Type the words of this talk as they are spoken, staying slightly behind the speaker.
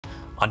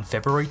On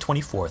February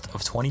 24th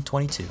of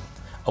 2022,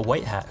 a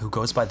white hat who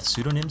goes by the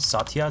pseudonym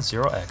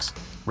Satya0x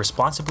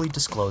responsibly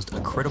disclosed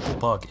a critical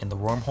bug in the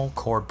Wormhole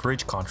core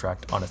bridge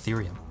contract on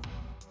Ethereum.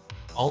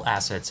 All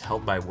assets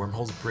held by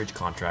Wormhole's bridge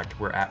contract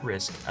were at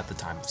risk at the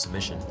time of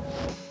submission.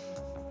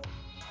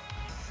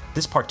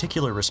 This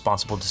particular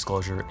responsible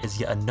disclosure is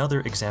yet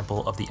another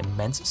example of the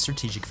immense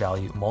strategic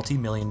value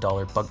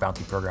multi-million-dollar bug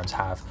bounty programs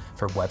have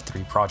for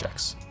Web3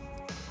 projects.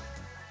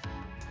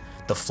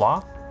 The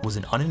flaw was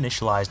an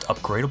uninitialized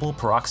upgradable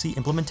proxy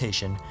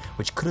implementation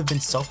which could have been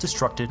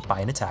self-destructed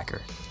by an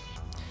attacker.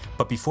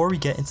 But before we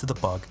get into the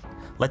bug,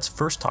 let's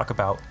first talk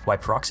about why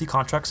proxy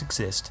contracts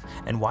exist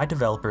and why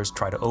developers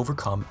try to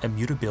overcome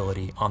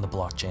immutability on the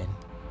blockchain.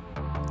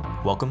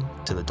 Welcome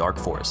to the Dark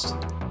Forest.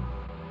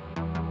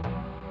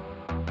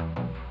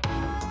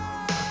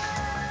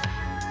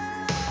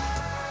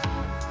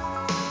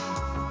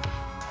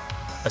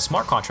 A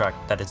smart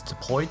contract that is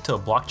deployed to a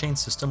blockchain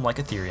system like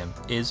Ethereum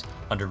is,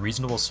 under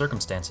reasonable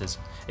circumstances,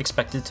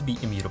 expected to be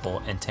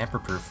immutable and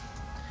tamper-proof.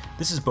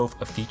 This is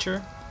both a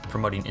feature,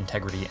 promoting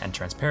integrity and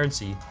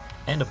transparency,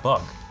 and a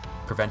bug,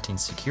 preventing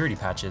security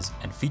patches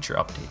and feature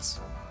updates.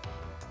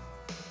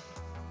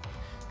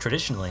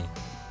 Traditionally,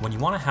 when you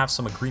want to have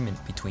some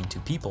agreement between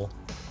two people,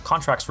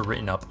 contracts were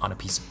written up on a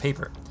piece of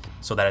paper,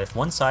 so that if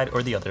one side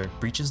or the other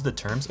breaches the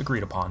terms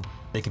agreed upon,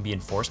 they can be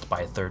enforced by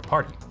a third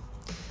party.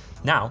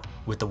 Now,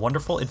 with the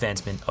wonderful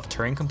advancement of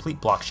Turing-complete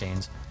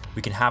blockchains,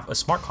 we can have a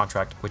smart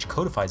contract which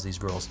codifies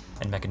these rules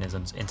and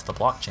mechanisms into the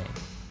blockchain.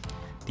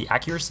 The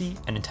accuracy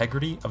and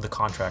integrity of the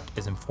contract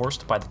is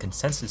enforced by the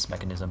consensus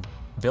mechanism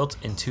built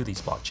into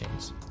these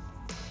blockchains.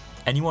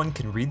 Anyone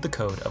can read the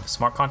code of a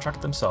smart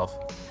contract themselves,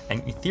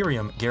 and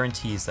Ethereum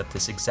guarantees that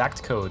this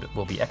exact code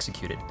will be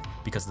executed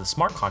because the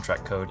smart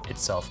contract code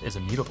itself is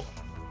immutable.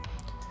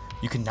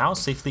 You can now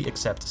safely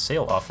accept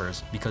sale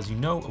offers because you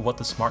know what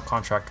the smart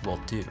contract will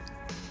do.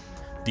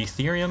 The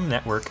Ethereum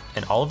network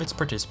and all of its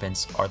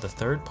participants are the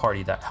third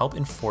party that help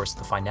enforce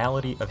the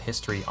finality of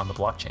history on the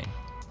blockchain.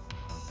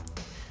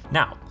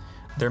 Now,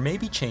 there may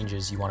be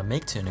changes you want to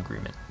make to an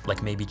agreement,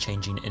 like maybe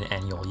changing an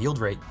annual yield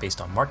rate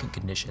based on market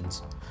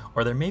conditions,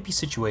 or there may be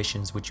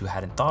situations which you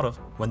hadn't thought of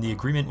when the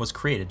agreement was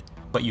created,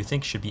 but you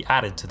think should be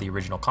added to the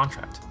original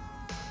contract.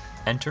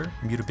 Enter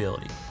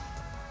Mutability.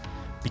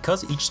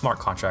 Because each smart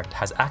contract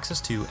has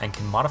access to and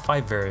can modify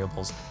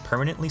variables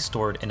permanently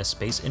stored in a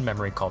space in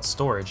memory called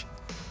storage,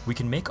 we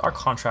can make our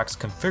contracts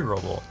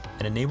configurable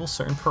and enable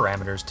certain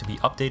parameters to be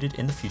updated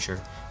in the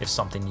future if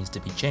something needs to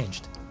be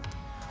changed.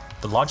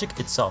 The logic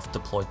itself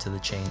deployed to the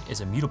chain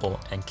is immutable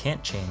and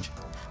can't change,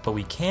 but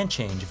we can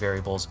change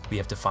variables we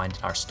have defined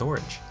in our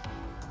storage.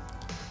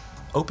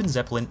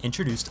 OpenZeppelin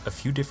introduced a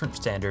few different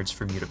standards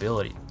for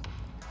mutability: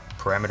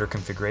 parameter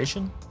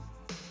configuration,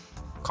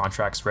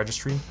 contracts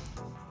registry,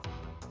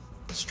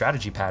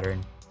 strategy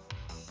pattern,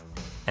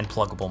 and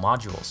pluggable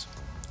modules.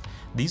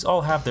 These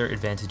all have their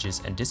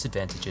advantages and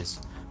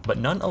disadvantages, but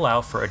none allow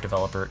for a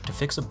developer to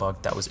fix a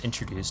bug that was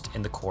introduced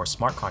in the core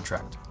smart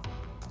contract.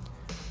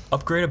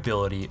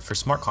 Upgradeability for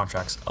smart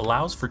contracts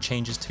allows for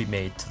changes to be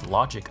made to the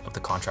logic of the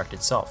contract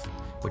itself,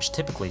 which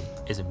typically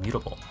is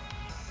immutable.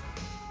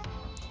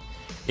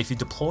 If you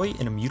deploy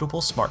an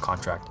immutable smart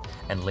contract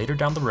and later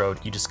down the road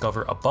you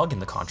discover a bug in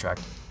the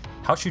contract,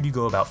 how should you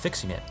go about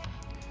fixing it?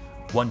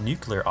 One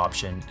nuclear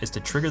option is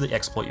to trigger the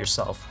exploit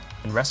yourself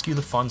and rescue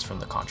the funds from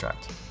the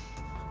contract.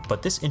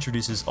 But this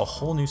introduces a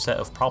whole new set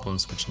of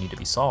problems which need to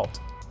be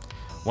solved.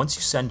 Once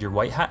you send your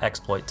whitehat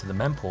exploit to the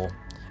mempool,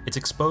 it's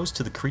exposed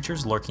to the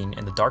creatures lurking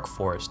in the dark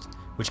forest,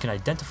 which can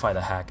identify the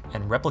hack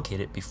and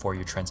replicate it before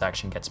your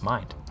transaction gets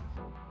mined.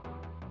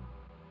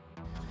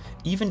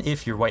 Even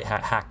if your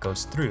whitehat hack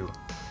goes through,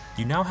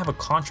 you now have a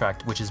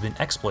contract which has been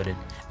exploited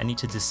and need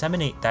to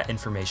disseminate that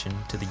information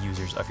to the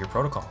users of your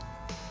protocol.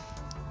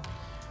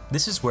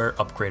 This is where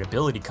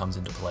upgradeability comes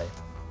into play.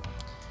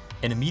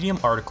 In a Medium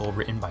article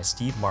written by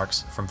Steve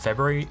Marks from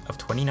February of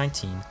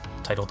 2019,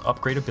 titled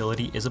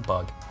Upgradeability is a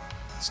Bug,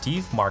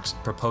 Steve Marks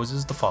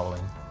proposes the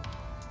following.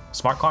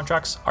 Smart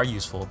contracts are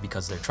useful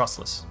because they're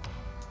trustless.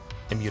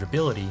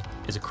 Immutability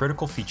is a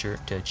critical feature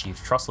to achieve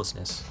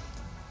trustlessness.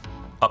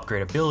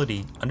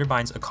 Upgradeability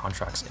undermines a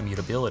contract's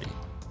immutability.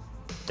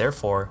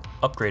 Therefore,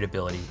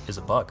 upgradeability is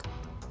a bug.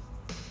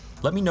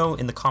 Let me know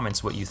in the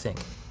comments what you think.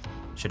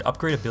 Should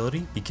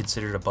upgradeability be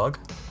considered a bug?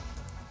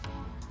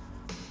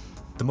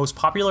 The most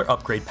popular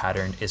upgrade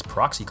pattern is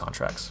proxy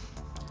contracts.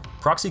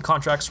 Proxy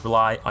contracts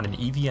rely on an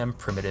EVM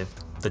primitive,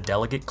 the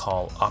delegate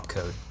call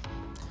opcode.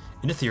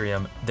 In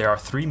Ethereum, there are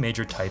three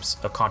major types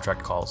of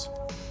contract calls: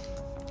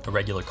 a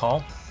regular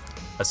call,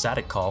 a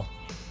static call,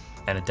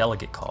 and a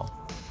delegate call.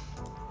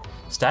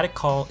 Static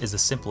call is the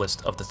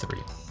simplest of the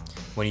three.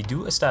 When you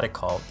do a static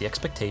call, the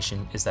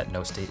expectation is that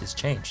no state is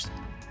changed.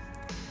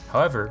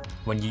 However,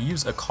 when you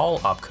use a call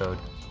opcode,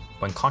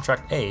 when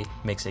contract A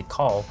makes a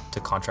call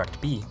to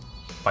contract B,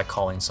 by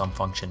calling some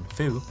function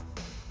foo,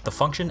 the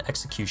function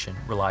execution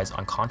relies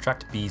on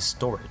contract B's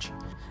storage,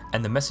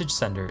 and the message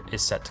sender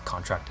is set to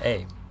contract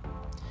A.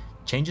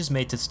 Changes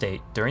made to state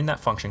during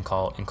that function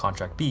call in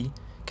contract B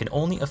can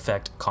only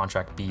affect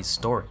contract B's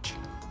storage.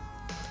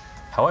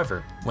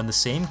 However, when the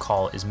same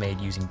call is made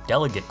using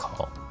delegate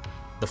call,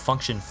 the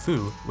function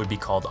foo would be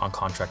called on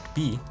contract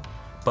B,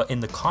 but in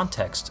the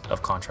context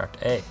of contract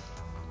A.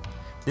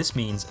 This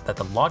means that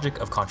the logic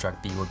of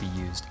contract B would be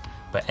used,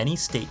 but any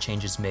state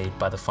changes made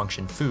by the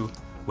function foo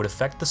would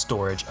affect the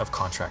storage of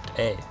contract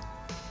A.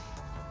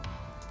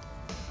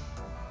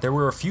 There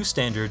were a few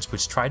standards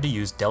which tried to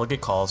use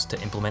delegate calls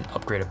to implement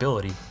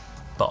upgradeability,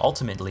 but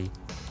ultimately,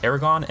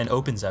 Aragon and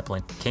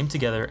OpenZeppelin came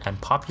together and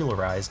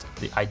popularized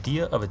the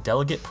idea of a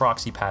delegate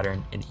proxy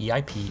pattern in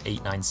EIP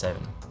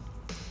 897.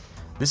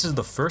 This is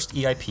the first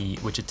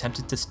EIP which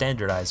attempted to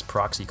standardize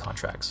proxy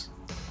contracts.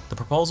 The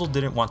proposal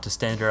didn't want to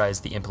standardize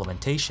the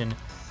implementation,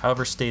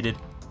 however stated,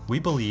 "We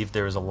believe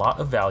there is a lot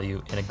of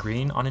value in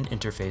agreeing on an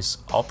interface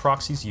all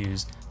proxies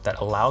use that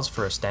allows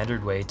for a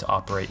standard way to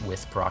operate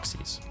with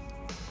proxies."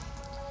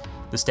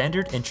 The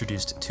standard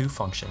introduced two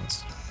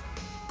functions,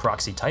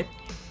 proxy type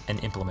and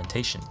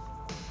implementation.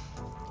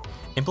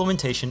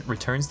 Implementation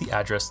returns the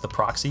address the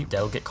proxy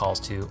delegate calls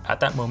to at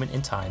that moment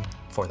in time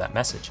for that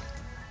message.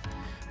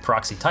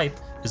 Proxy type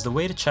is the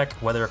way to check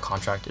whether a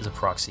contract is a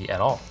proxy at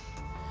all.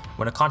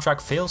 When a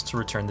contract fails to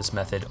return this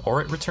method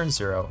or it returns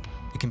 0,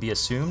 it can be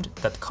assumed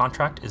that the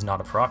contract is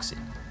not a proxy.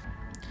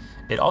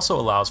 It also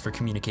allows for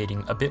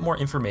communicating a bit more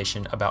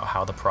information about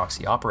how the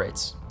proxy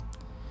operates.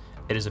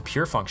 It is a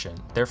pure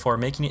function, therefore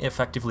making it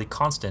effectively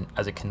constant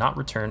as it cannot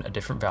return a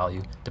different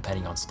value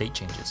depending on state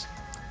changes.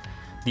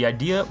 The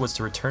idea was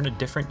to return a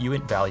different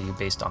UINT value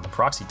based on the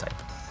proxy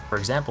type. For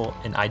example,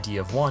 an ID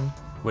of 1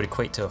 would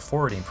equate to a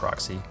forwarding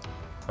proxy,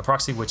 a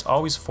proxy which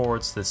always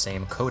forwards to the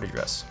same code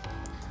address.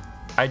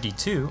 ID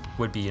 2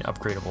 would be an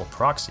upgradeable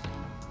proxy.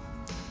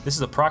 This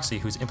is a proxy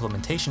whose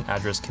implementation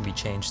address can be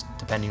changed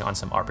depending on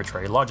some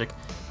arbitrary logic,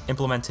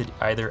 implemented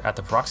either at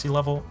the proxy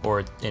level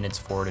or in its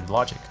forwarded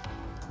logic.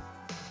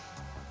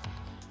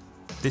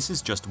 This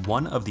is just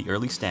one of the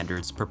early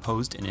standards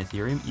proposed in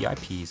Ethereum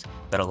EIPs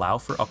that allow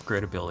for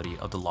upgradeability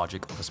of the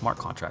logic of a smart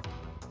contract.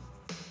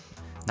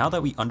 Now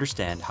that we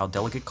understand how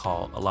delegate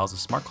call allows a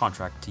smart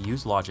contract to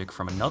use logic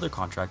from another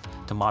contract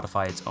to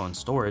modify its own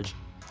storage,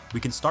 we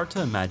can start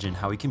to imagine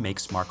how we can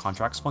make smart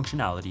contracts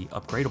functionality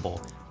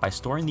upgradable by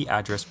storing the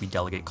address we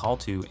delegate call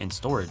to in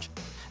storage,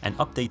 and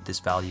update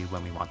this value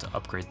when we want to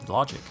upgrade the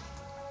logic.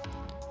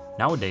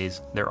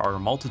 Nowadays, there are a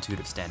multitude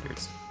of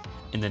standards.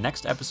 In the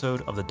next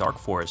episode of The Dark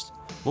Forest,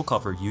 we'll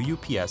cover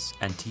UUPS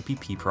and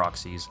TPP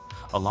proxies,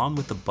 along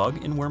with the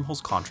bug in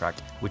Wormhole's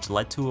contract which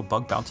led to a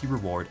bug bounty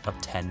reward of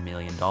 $10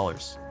 million.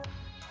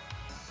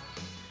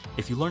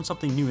 If you learned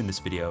something new in this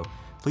video,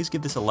 please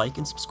give this a like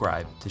and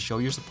subscribe to show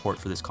your support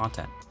for this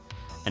content.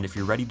 And if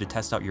you're ready to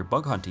test out your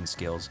bug hunting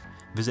skills,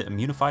 visit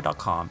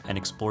Immunefi.com and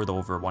explore the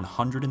over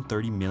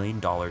 $130 million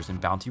in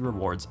bounty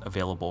rewards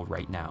available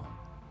right now.